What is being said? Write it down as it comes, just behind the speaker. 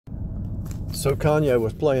So Kanye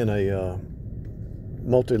was playing a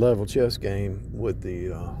multi-level chess game with the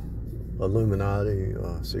Illuminati,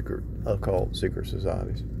 secret occult secret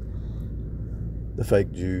societies, the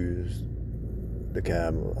fake Jews, the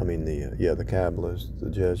Kabbalists, the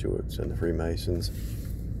Jesuits, and the Freemasons,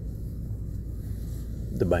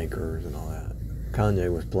 the bankers, and all that.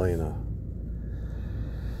 Kanye was playing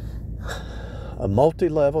a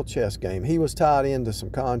multi-level chess game. He was tied into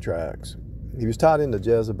some contracts. He was tied into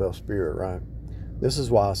Jezebel spirit, right? This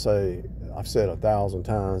is why I've said 1,000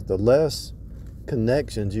 times, the less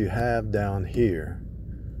connections you have down here,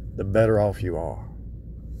 the better off you are.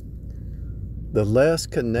 The less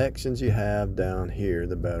connections you have down here,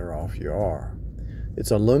 the better off you are.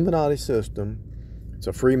 It's an Illuminati system. It's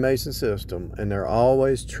a Freemason system, and they're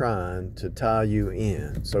always trying to tie you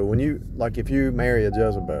in. So when if you marry a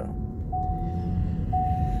Jezebel,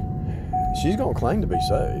 she's going to claim to be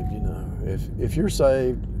saved, you know. If you're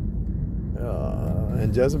saved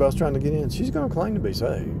and Jezebel's trying to get in, she's going to claim to be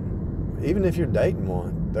saved. Even if you're dating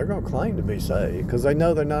one, they're going to claim to be saved because they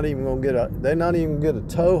know they're not even going to get a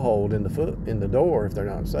toehold in the door if they're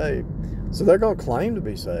not saved. So they're going to claim to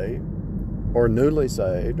be saved or newly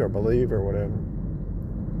saved or believe or whatever.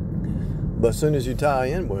 But as soon as you tie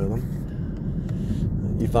in with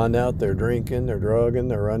them, you find out they're drinking, they're drugging,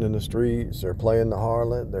 they're running the streets, they're playing the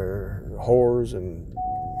harlot, they're whores and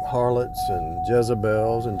harlots and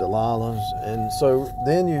Jezebels and Delilahs. And so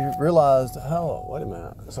then you realize, oh, wait a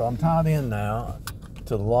minute. So I'm tied in now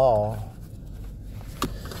to the law.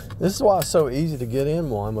 This is why it's so easy to get in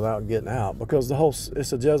one without getting out, because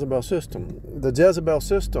it's a Jezebel system. The Jezebel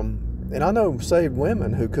system, and I know saved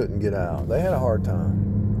women who couldn't get out. They had a hard time.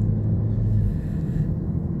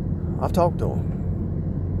 I've talked to them.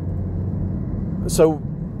 So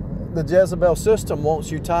the Jezebel system wants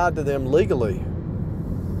you tied to them legally.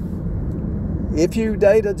 If you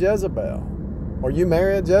date a Jezebel or you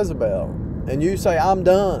marry a Jezebel and you say, I'm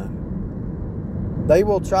done, they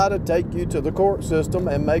will try to take you to the court system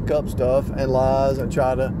and make up stuff and lies and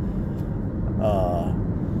try to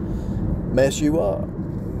mess you up.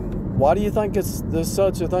 Why do you think there's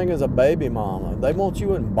such a thing as a baby mama? They want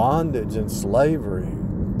you in bondage and slavery.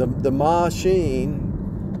 The machine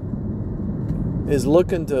is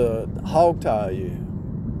looking to hogtie you.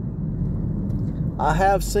 I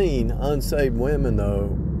have seen unsaved women,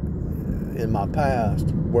 though, in my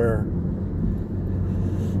past where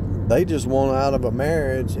they just want out of a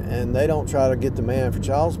marriage and they don't try to get the man for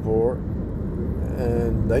child support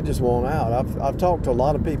and they just want out. I've talked to a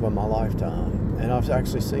lot of people in my lifetime and I've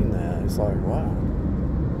actually seen that. It's like, wow.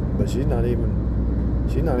 But she's not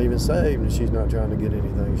even saved and she's not trying to get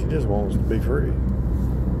anything. She just wants to be free.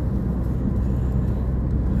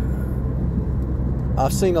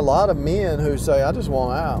 I've seen a lot of men who say, I just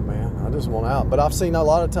want out, man. I just want out. But I've seen a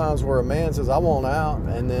lot of times where a man says, I want out.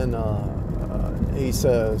 And then he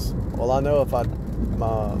says, well, I know if my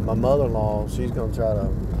mother-in-law, she's going to try to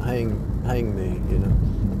hang me, you know.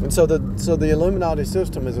 And so the Illuminati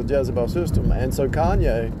system is a Jezebel system. And so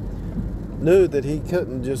Kanye knew that he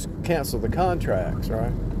couldn't just cancel the contracts,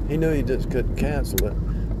 right? He knew he just couldn't cancel it.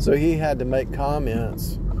 So he had to make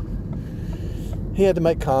comments. He had to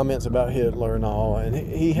make comments about Hitler and all, and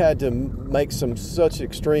he had to make such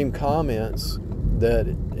extreme comments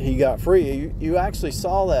that he got free. You actually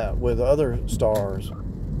saw that with other stars,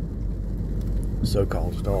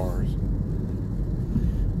 so-called stars.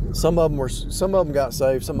 Some of them got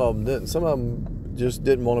saved, some of them didn't. Some of them just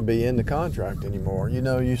didn't want to be in the contract anymore. You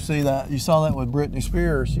know, you saw that with Britney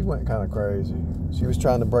Spears. She went kind of crazy. She was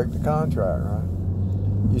trying to break the contract, right?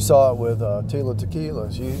 You saw it with Tila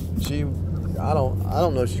Tequila. She I don't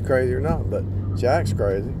know if she's crazy or not, but she acts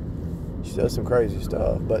crazy. She does some crazy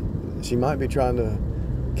stuff, but she might be trying to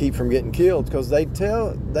keep from getting killed because they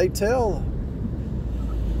tell.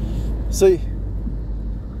 See,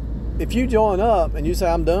 if you join up and you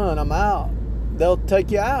say, I'm done, I'm out, they'll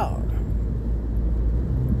take you out.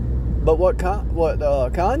 But what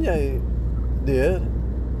Kanye did,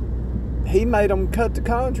 he made them cut the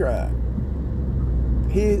contract.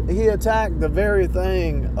 He attacked the very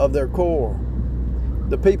thing of their core.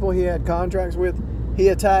 The people he had contracts with, he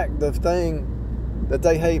attacked the thing that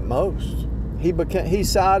they hate most. He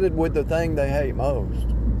sided with the thing they hate most.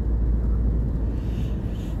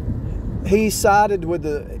 He sided with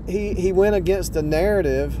he went against the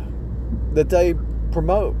narrative that they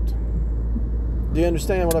promote. Do you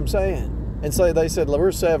understand what I'm saying? And so they said,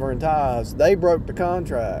 we're severing ties. They broke the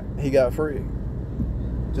contract. He got free.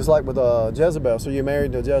 Just like with Jezebel. So you're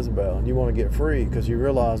married to Jezebel and you want to get free because you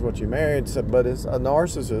realize what you married, but it's a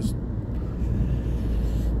narcissist.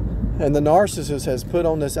 And the narcissist has put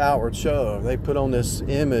on this outward show. They put on this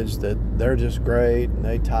image that they're just great, and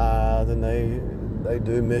they tithe, and they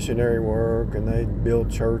do missionary work, and they build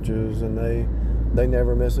churches, and they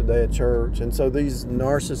never miss a day at church. And so these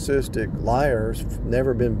narcissistic liars,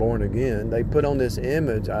 never been born again, they put on this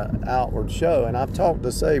image, outward show. And I've talked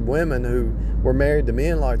to saved women who were married to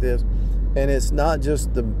men like this, and it's not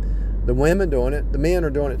just the women doing it, the men are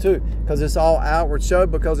doing it too, because it's all outward show,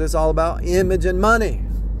 because it's all about image and money.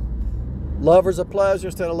 Lovers of pleasure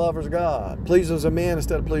instead of lovers of God. Pleasers of men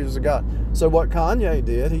instead of pleasers of God. So what Kanye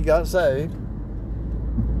did, he got saved,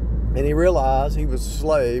 and he realized he was a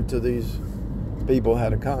slave to these people who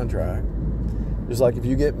had a contract. Just like if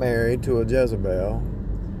you get married to a Jezebel,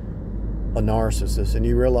 a narcissist, and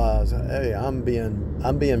you realize, hey, I'm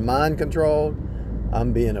being mind controlled,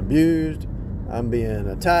 I'm being abused, I'm being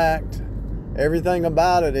attacked. Everything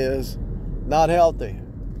about it is not healthy.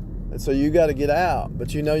 And so you got to get out.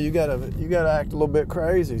 But you know, you got to act a little bit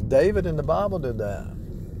crazy. David in the Bible did that.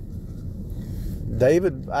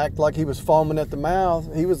 David acted like he was foaming at the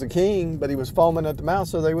mouth. He was the king, but he was foaming at the mouth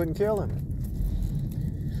so they wouldn't kill him.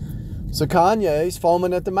 So Kanye's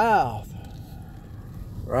foaming at the mouth,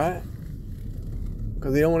 right?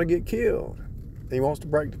 Because he don't want to get killed. He wants to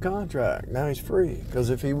break the contract. Now he's free. Because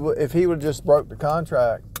if he would have just broke the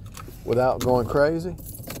contract without going crazy,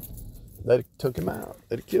 they'd have took him out.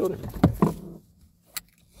 They'd have killed him. Do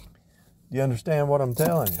you understand what I'm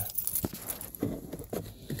telling you?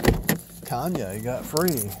 Kanye got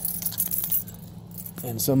free.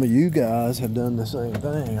 And some of you guys have done the same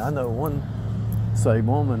thing. I know one saved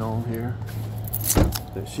woman on here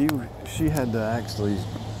that she had to actually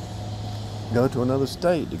go to another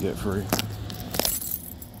state to get free.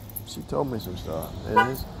 She told me some stuff.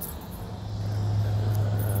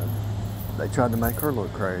 They tried to make her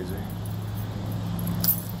look crazy.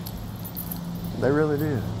 They really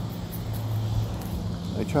did.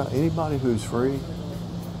 They try, anybody who's free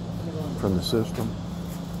from the system,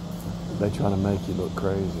 they try to make you look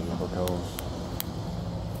crazy because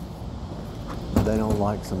they don't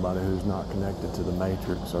like somebody who's not connected to the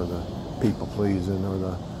matrix or the people pleasing or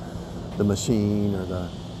the machine or the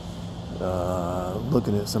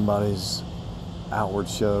looking at somebody's outward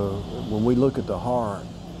show. When we look at the heart,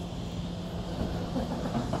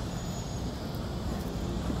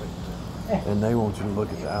 and they want you to look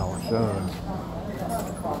at the outward show,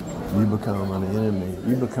 you become an enemy.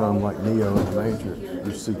 You become like Neo in the Matrix.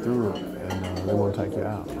 You see through it, and they want to take you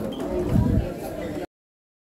out.